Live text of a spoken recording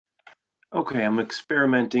Okay, I'm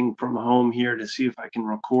experimenting from home here to see if I can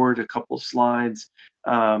record a couple slides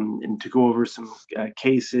and to go over some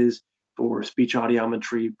cases for speech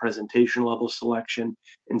audiometry presentation level selection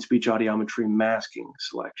and speech audiometry masking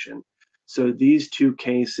selection. So these two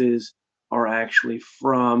cases are actually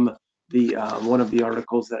from the one of the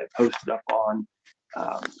articles that I posted up on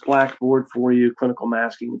Blackboard for you, Clinical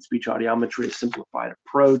Masking and Speech Audiometry, a Simplified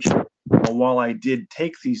Approach. While I did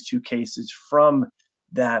take these two cases from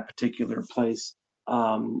that particular place,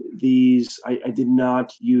 I did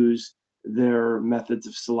not use their methods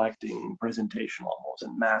of selecting presentation levels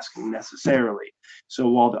and masking necessarily. So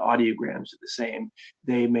while the audiograms are the same,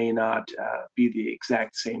 they may not be the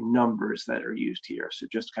exact same numbers that are used here. So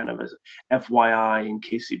just kind of as FYI, in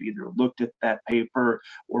case you've either looked at that paper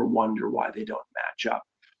or wonder why they don't match up.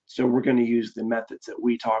 So we're going to use the methods that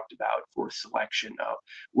we talked about for selection of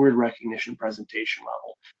word recognition presentation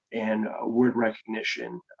level and word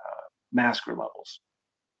recognition masker levels.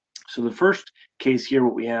 So the first case here,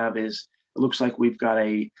 what we have is it looks like we've got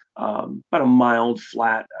about a mild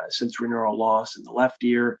flat sensory neural loss in the left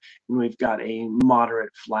ear, and we've got a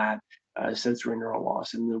moderate flat sensory neural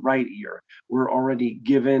loss in the right ear. We're already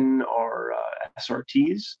given our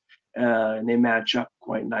SRTs, and they match up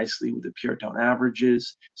quite nicely with the pure tone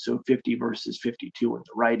averages. So 50 versus 52 in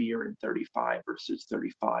the right ear and 35 versus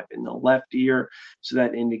 35 in the left ear. So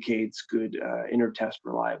that indicates good intertest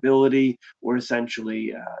reliability, or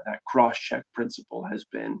essentially that cross-check principle has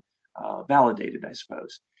been validated, I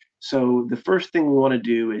suppose. So the first thing we want to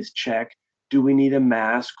do is check, do we need a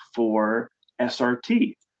mask for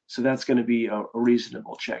SRT? So that's going to be a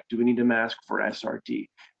reasonable check. Do we need a mask for SRT?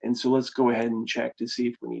 And so let's go ahead and check to see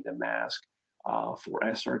if we need a mask for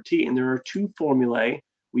SRT. And there are two formulae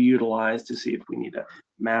we utilize to see if we need a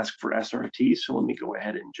mask for SRT. So let me go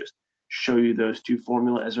ahead and just show you those two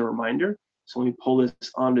formula as a reminder. So let me pull this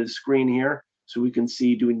onto the screen here so we can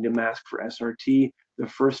see, do we need a mask for SRT? The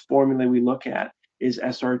first formula we look at is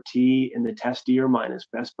SRT in the test ear minus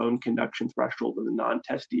best bone conduction threshold in the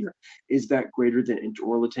non-test ear. Is that greater than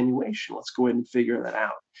intraoral attenuation? Let's go ahead and figure that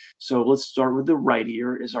out. So let's start with the right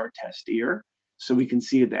ear is our test ear. So we can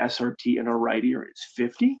see the SRT in our right ear is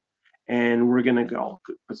 50. And we're going to go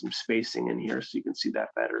put some spacing in here so you can see that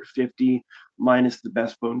better. 50 minus the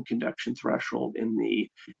best bone conduction threshold in the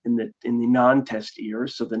non-test ear.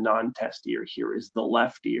 So the non-test ear here is the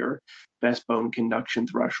left ear. Best bone conduction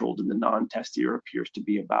threshold in the non-test ear appears to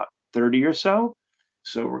be about 30 or so.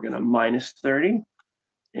 So we're going to minus 30,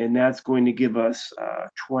 and that's going to give us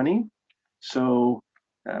 20. So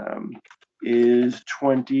is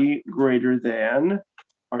 20 greater than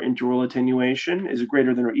our intraoral attenuation? Is it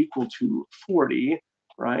greater than or equal to 40,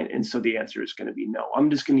 right? And so the answer is going to be no. I'm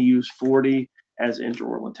just going to use 40 as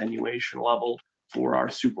intraoral attenuation level for our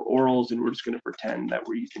supraorals, and we're just going to pretend that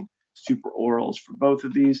we're using supraorals for both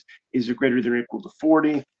of these. Is it greater than or equal to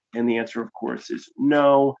 40? And the answer, of course, is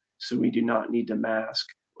no. So we do not need to mask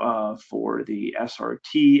for the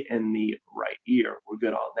SRT in the right ear. We're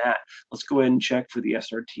good on that. Let's go ahead and check for the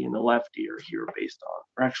SRT in the left ear here based on,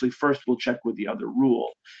 or actually first we'll check with the other rule.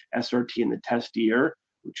 SRT in the test ear,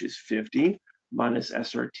 which is 50, minus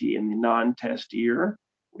SRT in the non-test ear,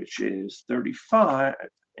 which is 35,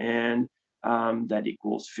 and that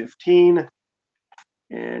equals 15,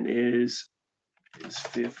 and is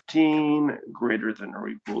 15 greater than or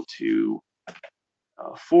equal to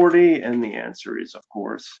 40? And the answer is, of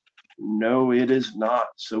course, no, it is not.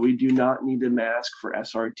 So we do not need a mask for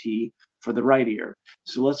SRT for the right ear.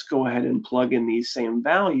 So let's go ahead and plug in these same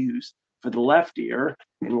values for the left ear,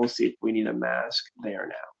 and we'll see if we need a mask there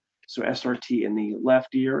now. So SRT in the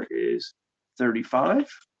left ear is 35,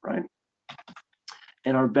 right?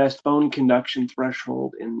 And our best bone conduction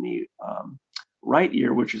threshold in the right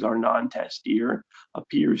ear, which is our non-test ear,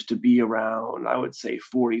 appears to be around, I would say,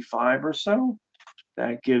 45 or so.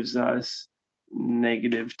 That gives us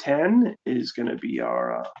negative 10 is going to be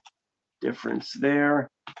our difference there.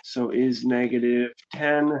 So is negative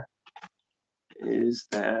 10, is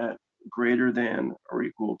that greater than or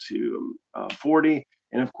equal to 40?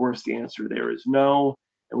 And of course, the answer there is no.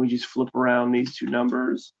 And we just flip around these two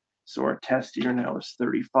numbers. So our test ear now is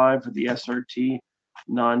 35 for the SRT.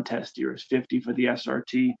 Non-test ear is 50 for the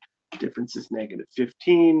SRT. Difference is negative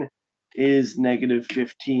 15. Is negative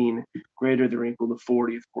 15 greater than or equal to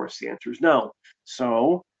 40? Of course, the answer is no.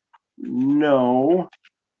 So, no,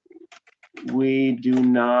 we do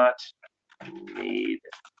not need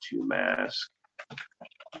to mask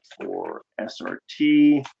for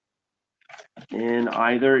SRT in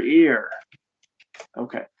either ear.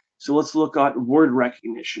 Okay, so let's look at word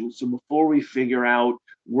recognition. So before we figure out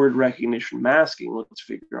word recognition masking, let's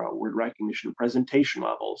figure out word recognition presentation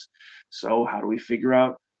levels. So how do we figure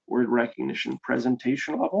out word recognition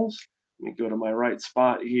presentation levels? Let me go to my right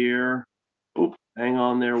spot here. Oh, hang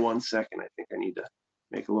on there 1 second. I think I need to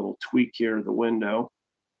make a little tweak here to the window.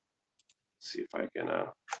 See if I can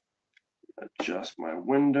adjust my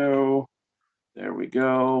window. There we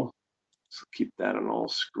go. So keep that on all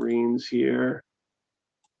screens here.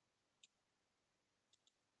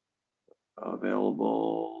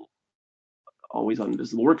 Available, always on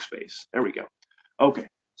visible workspace. There we go. Okay,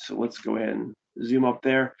 so let's go ahead and zoom up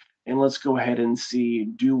there, and let's go ahead and see,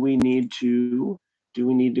 do we need to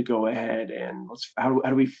go ahead and how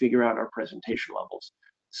do we figure out our presentation levels?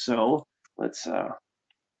 So let's go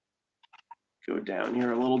down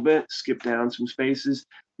here a little bit, skip down some spaces,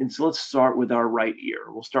 and so let's start with our right ear.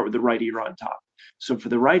 We'll start with the right ear on top. So for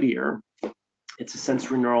the right ear, it's a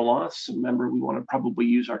sensory neural loss. Remember, we want to probably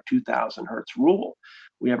use our 2000 hertz rule.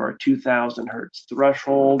 We have our 2000 hertz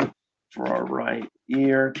threshold for our right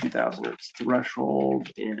ear, 2000 hertz threshold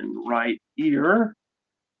in right ear.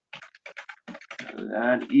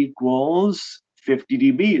 That equals 50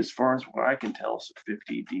 dB as far as what I can tell. So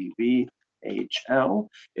 50 dB HL.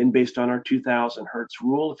 And based on our 2000 hertz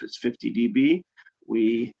rule, if it's 50 dB,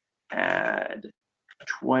 we add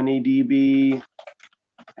 20 dB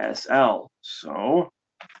SL. So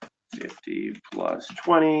 50 plus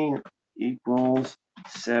 20 equals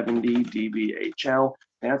 70 dBHL.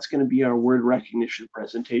 That's going to be our word recognition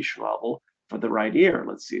presentation level for the right ear.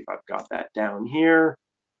 Let's see if I've got that down here.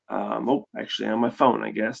 Oh, actually on my phone, I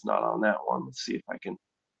guess, not on that one. Let's see if I can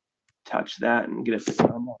touch that and get it to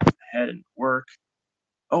come off the head and work.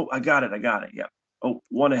 Oh, I got it. Yeah. Oh,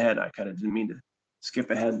 one ahead. I kind of didn't mean to skip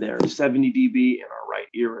ahead there. 70 dB in our right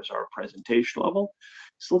ear is our presentation level.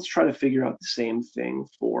 So let's try to figure out the same thing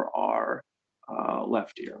for our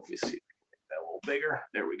left ear. Let me see if I can make that a little bigger.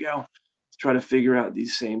 There we go. Let's try to figure out the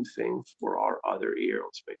same thing for our other ear.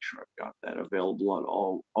 Let's make sure I've got that available on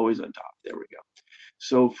always on top. There we go.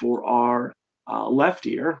 So for our left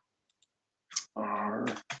ear, our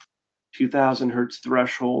 2000 hertz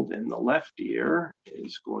threshold in the left ear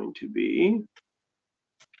is going to be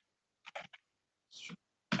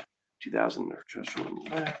 2000 hertz threshold in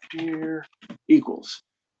the left ear equals.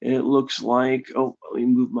 It looks like, oh, let me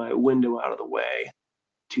move my window out of the way.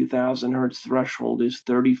 2000 hertz threshold is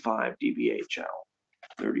 35 dBHL.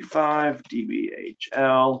 35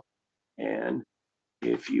 dBHL. And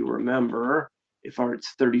if you remember, if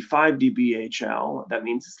it's 35 dBHL, that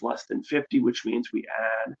means it's less than 50, which means we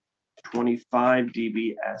add 25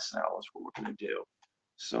 dB SL is what we're going to do.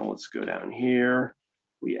 So let's go down here.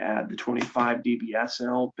 We add the 25 dB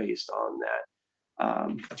SL based on that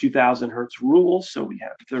 2000 hertz rule. So we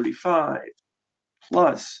have 35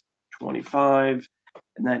 plus 25,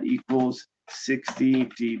 and that equals 60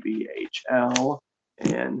 dBHL.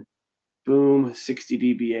 And boom, 60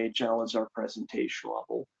 dBHL is our presentation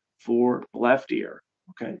level for left ear.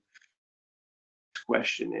 Okay. Next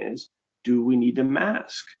question is, do we need to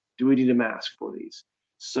mask? Do we need a mask for these?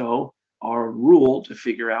 So our rule to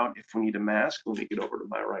figure out if we need a mask, let me get over to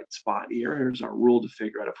my right spot here. Here's our rule to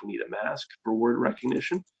figure out if we need a mask for word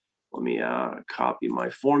recognition. Let me copy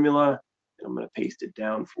my formula, and I'm going to paste it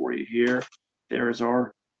down for you here. There's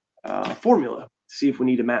our formula. See if we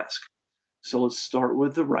need a mask. So let's start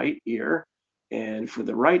with the right ear. And for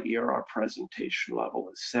the right ear, our presentation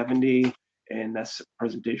level is 70, and that's the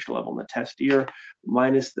presentation level in the test ear,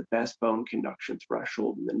 minus the best bone conduction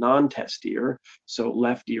threshold in the non-test ear. So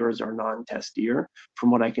left ear is our non-test ear.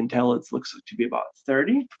 From what I can tell, it looks to be about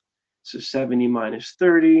 30. So 70 minus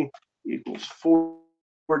 30 equals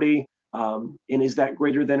 40. And is that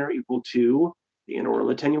greater than or equal to the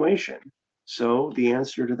intraoral attenuation? So the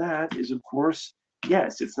answer to that is, of course,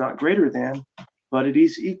 yes. It's not greater than, but it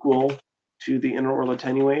is equal to the intraoral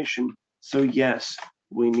attenuation. So yes,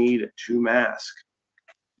 we need to mask.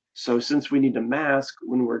 So since we need to mask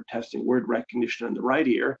when we're testing word recognition on the right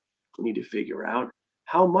ear, we need to figure out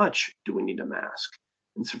how much do we need to mask.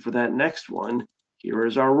 And so for that next one, here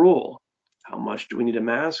is our rule. How much do we need to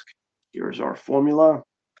mask? Here's our formula.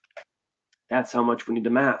 That's how much we need to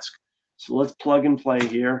mask. So let's plug and play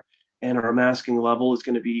here. And our masking level is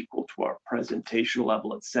going to be equal to our presentation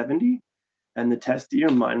level at 70, and the test ear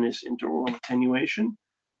minus intraoral attenuation,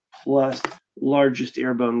 plus largest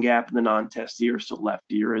ear bone gap in the non-test ear. So left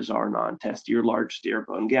ear is our non-test ear, largest ear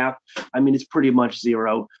bone gap. I mean, it's pretty much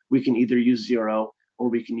 0. We can either use 0 or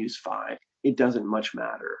we can use 5. It doesn't much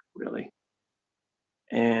matter, really.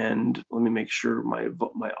 And let me make sure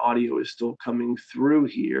my audio is still coming through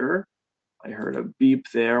here. I heard a beep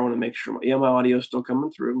there. I want to make sure my audio is still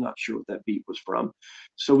coming through. I'm not sure what that beep was from.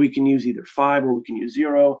 So we can use either 5 or we can use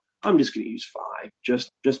 0. I'm just going to use 5,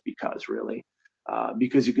 just because, really.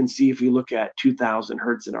 Because you can see if you look at 2000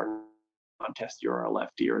 hertz in our non-test ear or our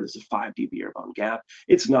left ear, there's a 5 dB ear bone gap.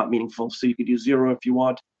 It's not meaningful, so you could use 0 if you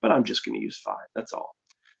want, but I'm just going to use 5. That's all.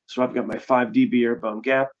 So I've got my 5 dB ear bone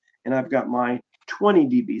gap, and I've got my 20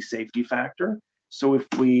 dB safety factor. So if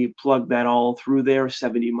we plug that all through there,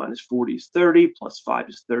 70 minus 40 is 30, plus 5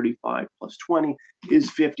 is 35, plus 20 is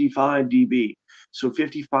 55 dB. So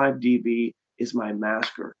 55 dB is my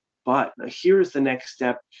masker. But now here's the next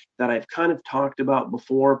step that I've kind of talked about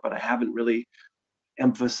before, but I haven't really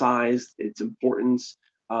emphasized its importance.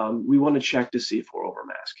 We want to check to see if we're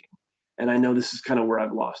overmasking. And I know this is kind of where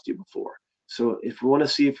I've lost you before. So if we want to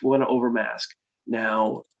see if we want to overmask,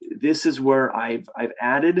 now this is where I've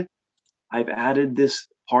added this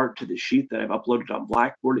part to the sheet that I've uploaded on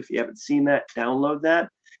Blackboard. If you haven't seen that, download that.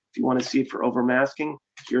 If you want to see if we're overmasking,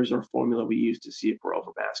 here's our formula we use to see if we're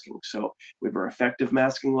overmasking. So we have our effective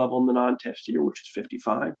masking level in the non-test ear, which is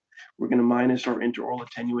 55. We're going to minus our intraoral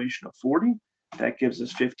attenuation of 40. That gives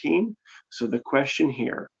us 15. So the question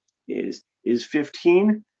here is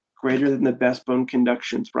 15 greater than the best bone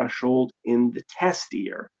conduction threshold in the test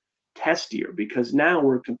ear? Test ear, because now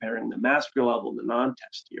we're comparing the masker level in the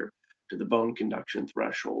non-test ear to the bone conduction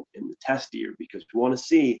threshold in the test ear, because we want to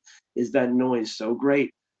see, is that noise so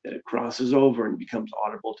great that it crosses over and becomes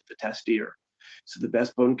audible to the test ear? So the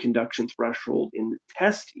best bone conduction threshold in the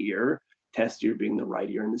test ear being the right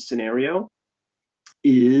ear in this scenario,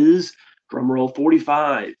 is, drumroll,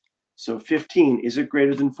 45. So 15, is it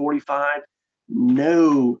greater than 45?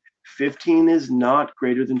 No, 15 is not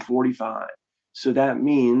greater than 45. So that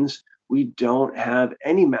means we don't have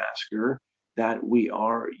any masker that we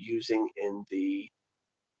are using in the,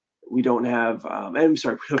 we don't have, I'm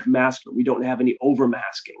sorry, we have masker, we don't have any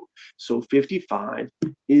overmasking. So 55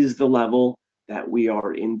 is the level that we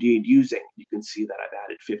are indeed using. You can see that I've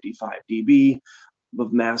added 55 dB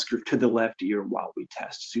of masker to the left ear while we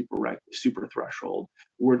test super threshold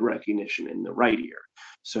word recognition in the right ear.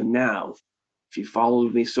 So now, if you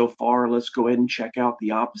followed me so far, let's go ahead and check out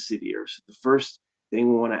the opposite ear. So the first thing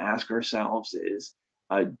we want to ask ourselves is,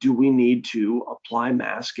 do we need to apply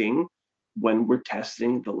masking when we're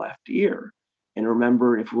testing the left ear? And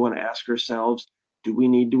remember, if we want to ask ourselves, do we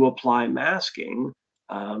need to apply masking?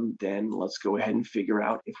 Then let's go ahead and figure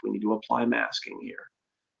out if we need to apply masking here.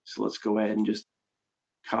 So let's go ahead and just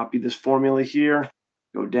copy this formula here,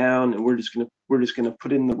 go down, and we're just gonna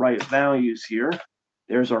put in the right values here.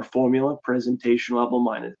 There's our formula, presentation level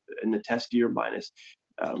minus in the test ear minus,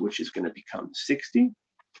 which is going to become 60,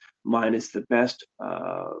 minus the best.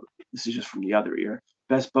 This is just from the other ear.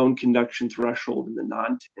 Best bone conduction threshold in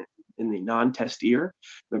the non-test ear.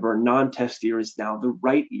 Remember, our non-test ear is now the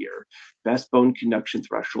right ear. Best bone conduction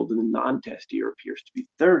threshold in the non-test ear appears to be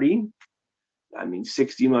 30. That means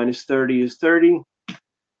 60 minus 30 is 30.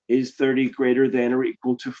 Is 30 greater than or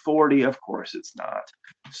equal to 40? Of course it's not.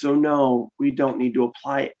 So no, we don't need to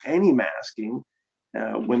apply any masking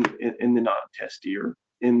when in the non-test ear,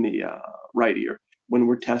 in the right ear, when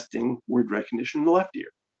we're testing word recognition in the left ear.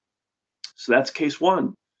 So that's case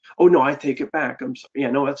one. Oh no, I take it back. I'm sorry.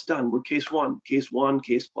 Yeah, no, that's done. We're case one, case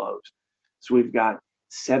closed. So we've got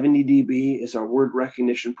 70 dB is our word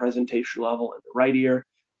recognition presentation level in the right ear.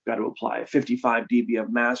 We've got to apply a 55 dB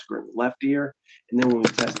of masker in the left ear. And then when we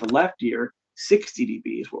test the left ear, 60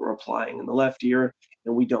 dB is what we're applying in the left ear.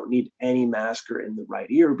 And we don't need any masker in the right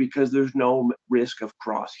ear because there's no risk of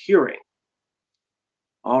cross hearing.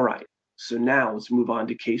 All right, so now let's move on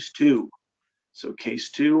to case two. So case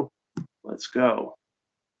two, let's go.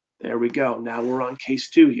 There we go. Now we're on case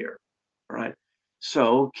two here. All right.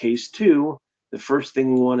 So case two, the first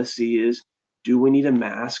thing we want to see is, do we need a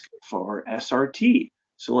mask for SRT?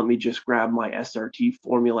 So let me just grab my SRT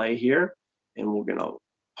formula here, and we're going to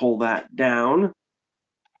pull that down.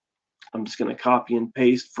 I'm just going to copy and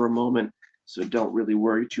paste for a moment, so don't really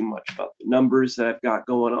worry too much about the numbers that I've got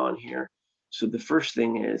going on here. So the first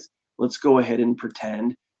thing is, let's go ahead and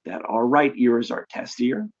pretend that our right ear is our test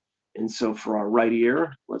ear. And so for our right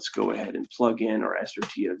ear, let's go ahead and plug in our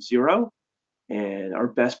SRT of 0 and our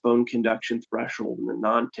best bone conduction threshold in the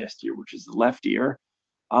non-test ear, which is the left ear.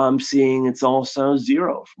 I'm seeing it's also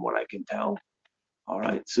 0 from what I can tell. All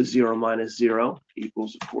right, so 0 minus 0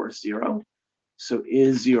 equals, of course, 0. So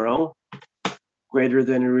is 0 greater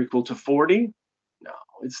than or equal to 40? No,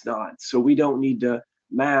 it's not. So we don't need to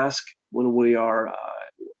mask when we are,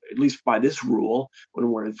 at least by this rule, when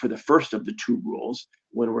we're, for the first of the two rules,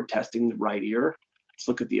 when we're testing the right ear. Let's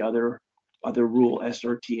look at the other rule,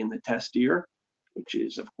 SRT in the test ear. which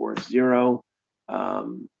is, of course, 0.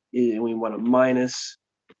 And we want to minus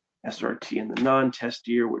SRT in the non-test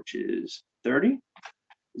year, which is 30.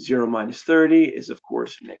 0 minus 30 is, of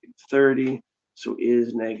course, negative 30. So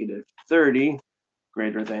is negative 30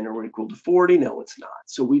 greater than or equal to 40? No, it's not.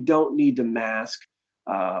 So we don't need to mask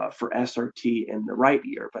for SRT in the right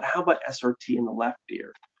ear. But how about SRT in the left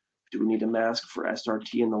ear? Do we need to mask for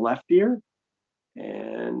SRT in the left ear?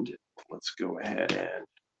 And let's go ahead and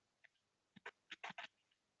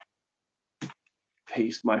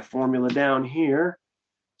paste my formula down here.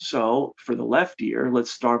 So for the left ear,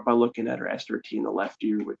 let's start by looking at our SRT in the left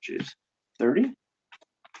ear, which is 30.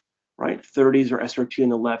 Right, 30s are SRT in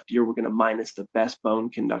the left ear. We're going to minus the best bone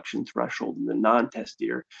conduction threshold in the non-test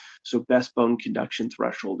ear. So best bone conduction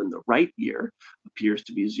threshold in the right ear appears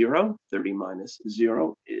to be 0. 30 minus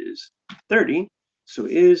 0 is 30. So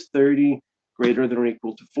is 30 greater than or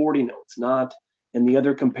equal to 40? No, it's not. And the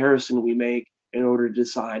other comparison we make in order to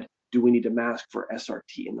decide, do we need to mask for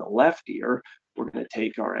SRT in the left ear? We're going to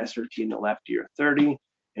take our SRT in the left ear, 30,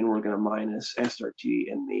 and we're going to minus SRT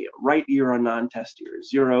in the right ear on non-test ear,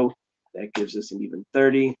 0. That gives us an even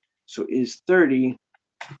 30. So is 30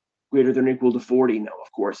 greater than or equal to 40? No,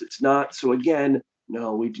 of course it's not. So again,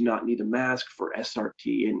 no, we do not need to mask for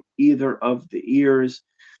SRT in either of the ears.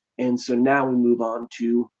 And so now we move on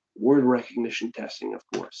to word recognition testing, of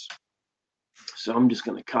course. So I'm just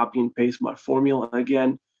going to copy and paste my formula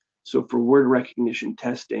again. So for word recognition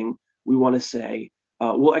testing, we want to say,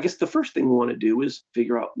 well, I guess the first thing we want to do is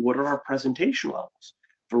figure out what are our presentation levels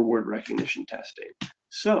for word recognition testing.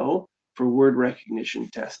 So for word recognition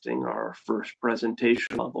testing, our first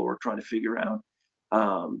presentation level we're trying to figure out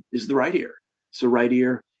is the right ear. So right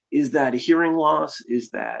ear, is that a hearing loss? Is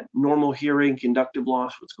that normal hearing, conductive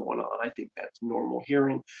loss? What's going on? I think that's normal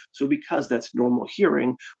hearing. So because that's normal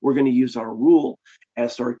hearing, we're going to use our rule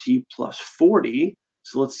SRT plus 40.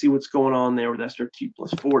 So let's see what's going on there with SRT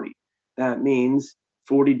plus 40. That means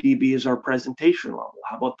 40 dB is our presentation level.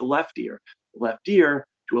 How about the left ear? The left ear,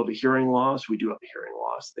 do we have a hearing loss? We do have a hearing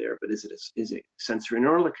loss there, but is it sensory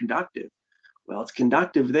neural or conductive? Well, it's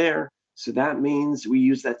conductive there. So that means we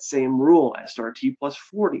use that same rule, SRT plus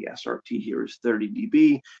 40. SRT here is 30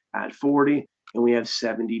 dB, add 40, and we have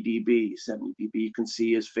 70 dB. 70 dB you can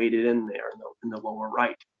see is faded in there in the lower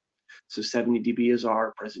right. So 70 dB is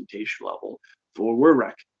our presentation level for word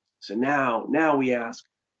rec. So now we ask,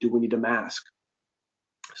 do we need a mask?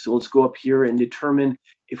 So let's go up here and determine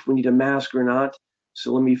if we need a mask or not.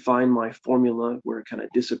 So let me find my formula where it kind of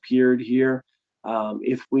disappeared here.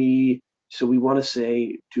 So we want to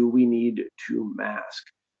say, do we need to mask?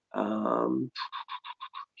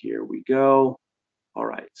 Here we go. All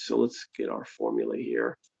right, so let's get our formula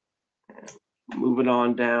here and move it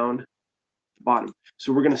on down to the bottom.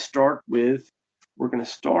 So we're going to start with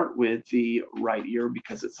the right ear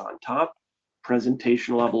because it's on top.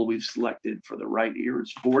 Presentation level we've selected for the right ear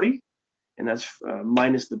is 40. And that's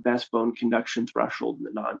minus the best bone conduction threshold in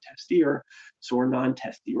the non-test ear. So our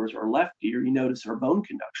non-test ear is our left ear. You notice our bone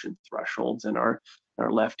conduction thresholds in our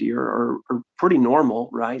left ear are pretty normal,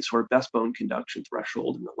 right? So our best bone conduction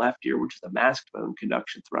threshold in the left ear, which is the masked bone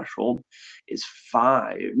conduction threshold, is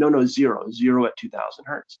 0 at 2000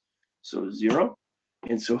 hertz. So 0.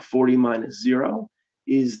 And so 40 minus 0,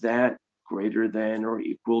 is that greater than or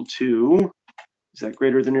equal to, is that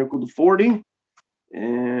greater than or equal to 40?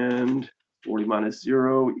 And 40 minus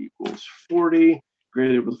 0 equals 40,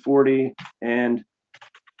 greater than or equal to 40, and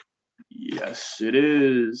yes, it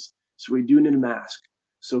is. So we do need a mask.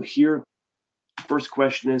 So here, first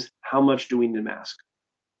question is, how much do we need to mask?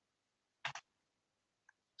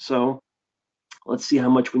 So let's see how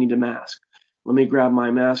much we need to mask. Let me grab my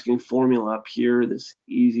masking formula up here, this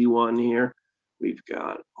easy one here. We've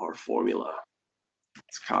got our formula.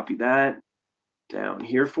 Let's copy that down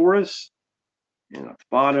here for us. And at the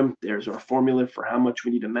bottom, there's our formula for how much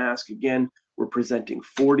we need to mask. Again, we're presenting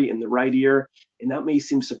 40 in the right ear. And that may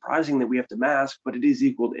seem surprising that we have to mask, but it is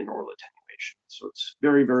equal to inaural attenuation. So it's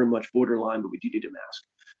very, very much borderline, but we do need to mask.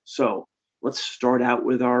 So let's start out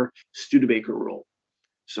with our Studebaker rule.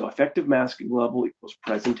 So effective masking level equals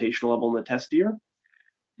presentation level in the test ear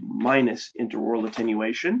minus intraoral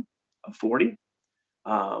attenuation of 40.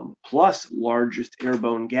 Plus largest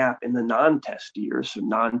airbone gap in the non-test ear. So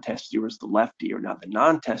non-test ear is the left ear. Now the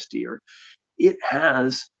non-test ear, it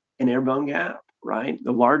has an airbone gap, right?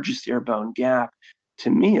 The largest airbone gap to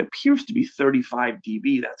me appears to be 35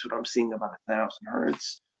 dB. That's what I'm seeing, about 1000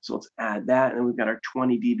 hertz. So let's add that, and we've got our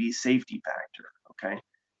 20 dB safety factor, okay?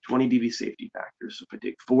 20 dB safety factor. So if I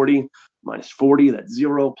take 40 minus 40, that's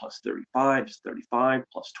 0, plus 35 is 35,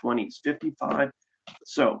 plus 20 is 55,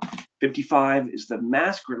 So 55 is the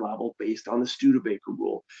masker level based on the Studebaker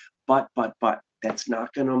rule. But it's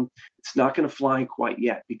not gonna fly quite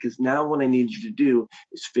yet, because now what I need you to do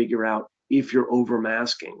is figure out if you're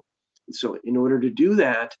overmasking. So in order to do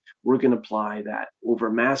that, we're going to apply that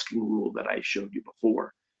overmasking rule that I showed you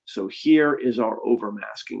before. So here is our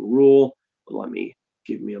overmasking rule.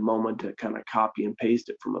 Give me a moment to kind of copy and paste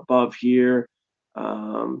it from above here. We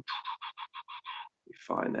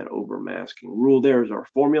find that overmasking rule. There's our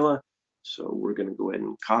formula. So we're going to go ahead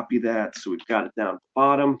and copy that. So we've got it down at the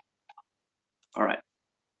bottom. All right.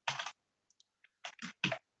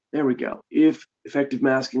 There we go. If effective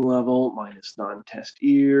masking level minus non-test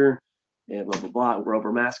ear and blah, blah, blah, we're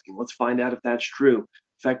overmasking. Let's find out if that's true.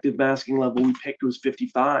 Effective masking level we picked was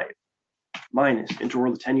 55 minus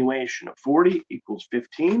interval attenuation of 40 equals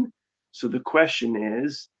 15. So the question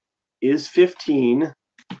is 15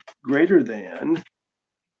 greater than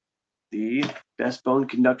the best bone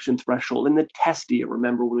conduction threshold in the test ear?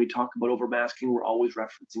 Remember, when we talk about overmasking, we're always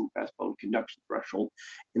referencing best bone conduction threshold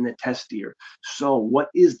in the test ear. So what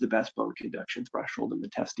is the best bone conduction threshold in the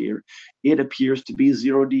test ear? It appears to be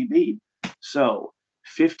 0 dB. So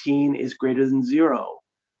 15 is greater than 0.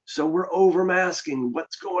 So we're overmasking.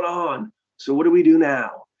 What's going on? So what do we do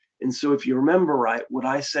now? And so if you remember right, what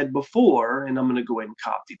I said before, and I'm going to go ahead and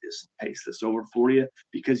copy this and paste this over for you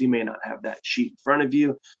because you may not have that sheet in front of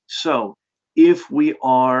you. So if we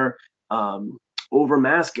are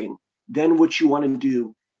overmasking, then what you want to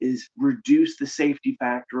do is reduce the safety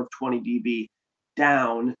factor of 20 dB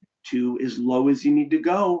down to as low as you need to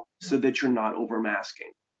go so that you're not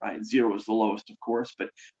overmasking. Right, 0 is the lowest, of course, but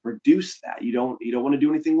reduce that. You don't want to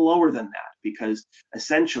do anything lower than that, because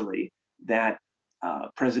essentially that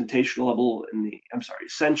presentation level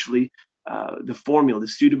essentially the formula, the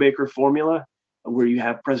Studebaker formula, where you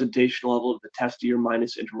have presentation level of the test ear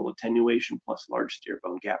minus interval attenuation plus largest ear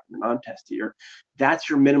bone gap in the non-test ear, that's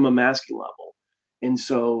your minimum masking level. And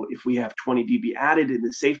so if we have 20 dB added in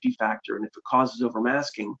the safety factor, and if it causes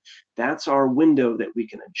overmasking, that's our window that we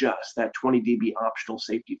can adjust, that 20 dB optional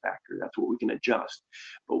safety factor. That's what we can adjust,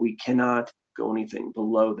 but we cannot go anything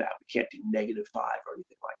below that. We can't do -5 or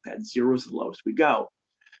anything like that. 0 is the lowest we go.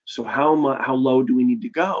 So how low do we need to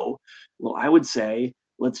go? Well, I would say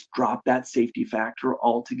let's drop that safety factor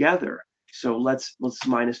altogether. So let's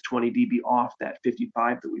minus 20 dB off that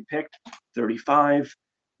 55 that we picked. 35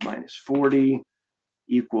 minus 40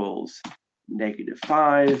 equals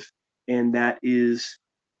 -5, and that is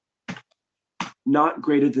not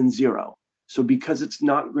greater than 0. So because it's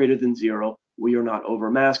not greater than 0, we are not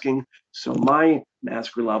overmasking. So my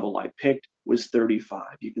masker level I picked was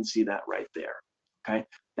 35. You can see that right there. Okay,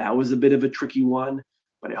 that was a bit of a tricky one,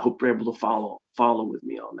 but I hope you're able to follow with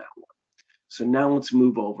me on that one. So now let's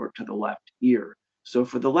move over to the left ear. So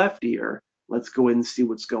for the left ear, let's go ahead and see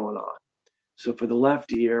what's going on. So for the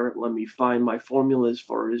left ear, let me find my formula as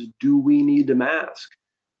far as do we need a mask?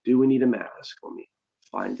 Do we need a mask? Let me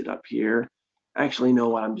find it up here. Actually, you know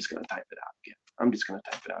what? I'm just going to type it out again. I'm just going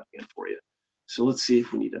to type it out again for you. So let's see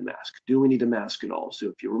if we need a mask. Do we need a mask at all? So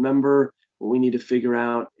if you remember, what we need to figure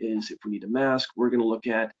out is if we need a mask, we're going to look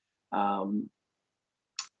at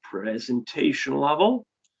presentation level.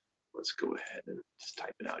 Let's go ahead and just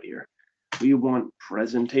type it out here. We want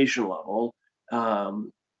presentation level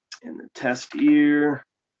in the test ear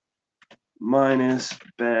minus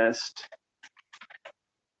best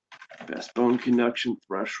bone conduction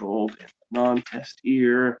threshold in the non-test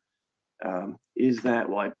ear. Is that,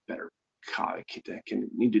 well, I better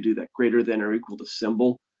need to do that greater than or equal to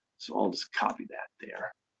symbol. So I'll just copy that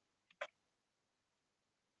there.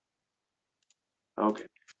 Okay.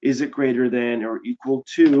 Is it greater than or equal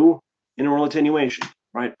to interval attenuation?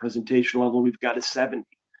 Right. Presentation level, we've got a 70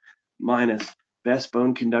 minus best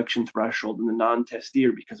bone conduction threshold in the non-test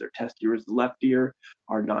ear, because our test ear is the left ear,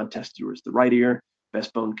 our non-test ear is the right ear.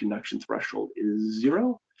 Best bone conduction threshold is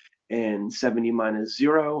 0, and 70 minus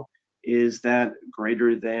 0, is that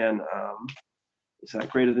greater than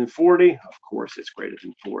 40? Of course it's greater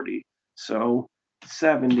than 40. So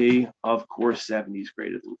 70, of course 70 is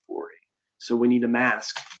greater than 40. So we need a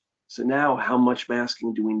mask. So now how much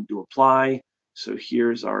masking do we need to apply? So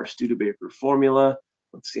here's our Studebaker formula.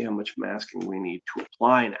 Let's see how much masking we need to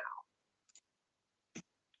apply now.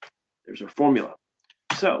 There's our formula.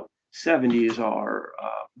 So 70 is our,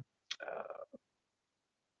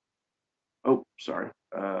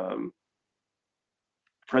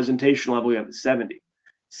 presentation level, we have the 70.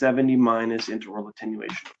 70 minus interval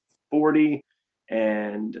attenuation of 40,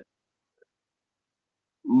 and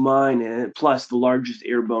plus the largest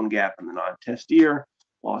ear bone gap in the non-test ear.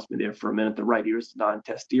 Lost me there for a minute. The right ear is the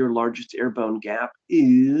non-test ear. Largest ear bone gap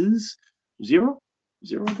is 0.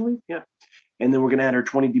 0, I believe, yeah. And then we're going to add our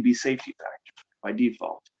 20 dB safety factor by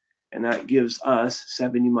default. And that gives us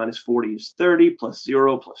 70 minus 40 is 30, plus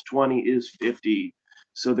 0 plus 20 is 50.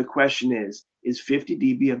 So the question is 50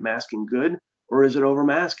 dB of masking good, or is it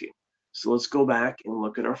overmasking? So let's go back and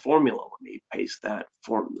look at our formula. Let me paste that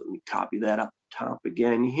form. Let me copy that up top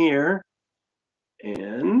again here.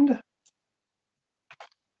 And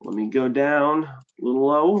let me go down a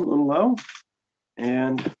little low,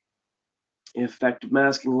 and effective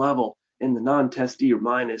masking level in the non-testee or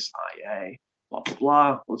minus IA, blah, blah,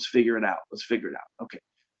 blah. Let's figure it out. Okay.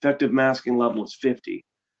 Effective masking level is 50.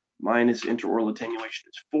 Minus interoral attenuation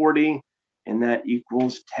is 40, and that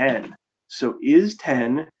equals 10. So is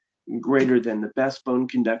 10 greater than the best bone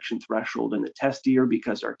conduction threshold in the test ear,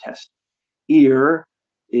 because our test ear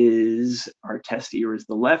is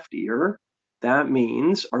the left ear? That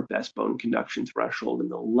means our best bone conduction threshold in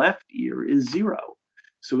the left ear is 0.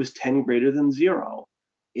 So is 10 greater than 0?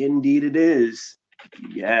 Indeed it is.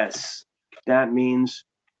 Yes. That means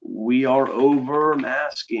we are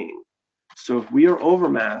overmasking. So if we are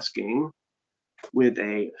overmasking with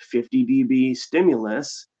a 50 dB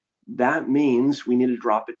stimulus, that means we need to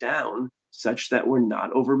drop it down such that we're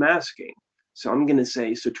not overmasking. So I'm going to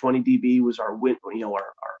say, so 20 dB was our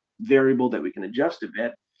variable that we can adjust a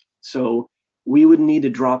bit. So we would need to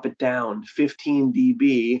drop it down 15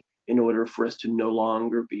 dB in order for us to no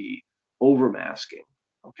longer be overmasking.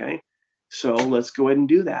 Okay, so let's go ahead and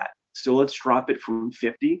do that. So let's drop it from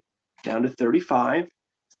 50 down to 35.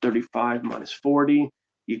 35 minus 40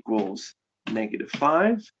 equals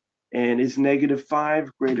 -5. And is -5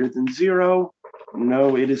 greater than 0?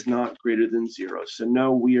 No, it is not greater than 0. So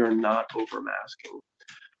no, we are not overmasking.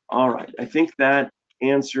 All right, I think that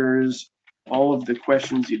answers all of the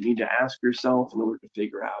questions you need to ask yourself in order to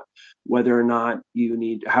figure out whether or not you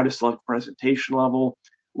need how to select presentation level,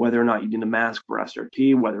 whether or not you need a mask for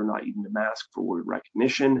SRT, whether or not you need a mask for word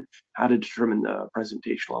recognition, how to determine the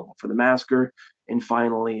presentation level for the masker, and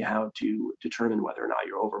finally, how to determine whether or not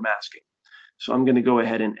you're overmasking. So I'm going to go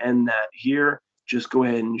ahead and end that here. Just go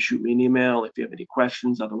ahead and shoot me an email if you have any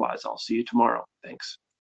questions. Otherwise, I'll see you tomorrow. Thanks.